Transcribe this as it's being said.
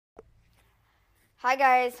Hi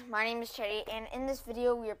guys, my name is Chetty, and in this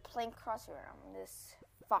video we are playing Crossy on this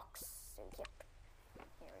fox. So, yep.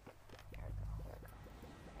 Here we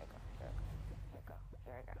go.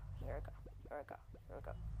 Here we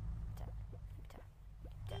go. Tap.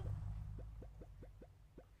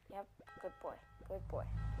 Yep, good boy,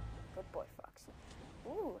 Foxy.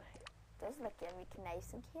 Ooh, does look yummy. Can I have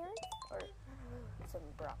some carrots or some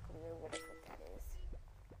broccoli or whatever that is?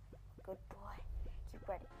 Good boy. Keep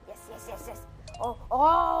running. Yes.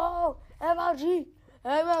 Oh, MLG.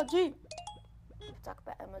 I talk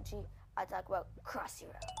about MLG. I talk about Crossy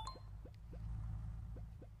Road.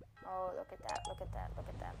 Oh, look at that.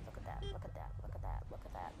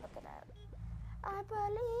 I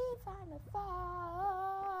believe I'm a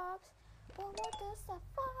fox. But what does the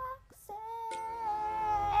fox say?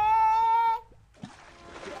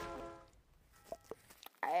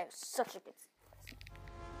 I have such a good voice.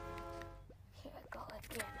 Here I go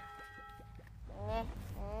again.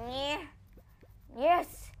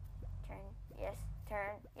 Yes.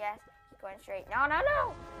 Turn. Yes. Keep going straight. No.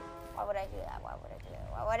 Why would I do that?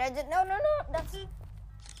 No. That's...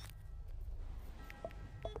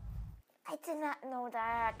 I did not know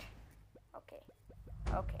that. Okay.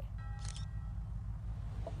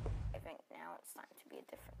 I think now it's time to be a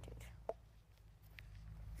different dude.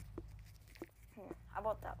 How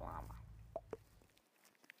about that llama?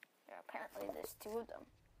 Yeah, apparently there's two of them.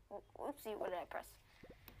 Oopsie, what did I press?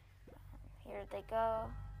 Here they go.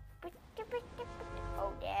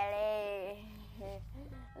 Oh, daddy.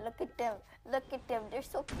 Look at them. They're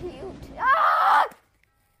so cute. Ah!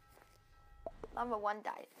 Number one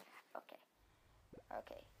died. Okay.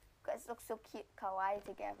 Guys look so cute, kawaii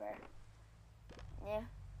together. Yeah.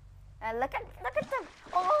 And look at them.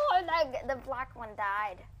 Oh, the black one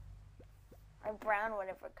died. Or brown,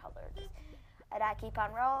 whatever color it is. And I keep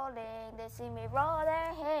on rolling. They see me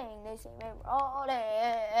rolling.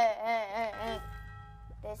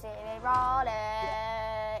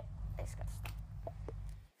 Disgusting.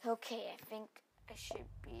 Okay, I think I should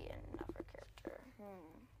be another character.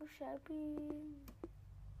 Who should I be?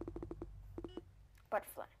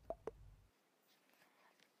 Butterfly.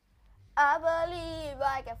 I believe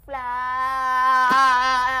I can fly.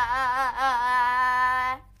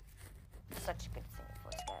 Such a good singing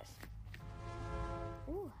voice, guys.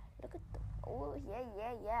 Ooh, look at them. Oh,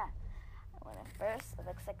 yeah. When at first it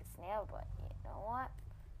looks like a snail, but you know what?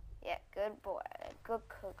 Yeah, good boy. Good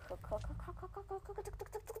cook.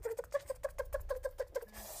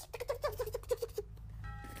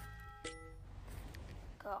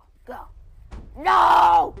 Go.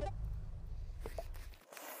 No!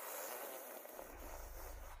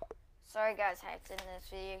 Sorry guys, I had to end this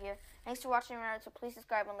video here. Thanks for watching, so please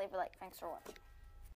subscribe and leave a like. Thanks for watching.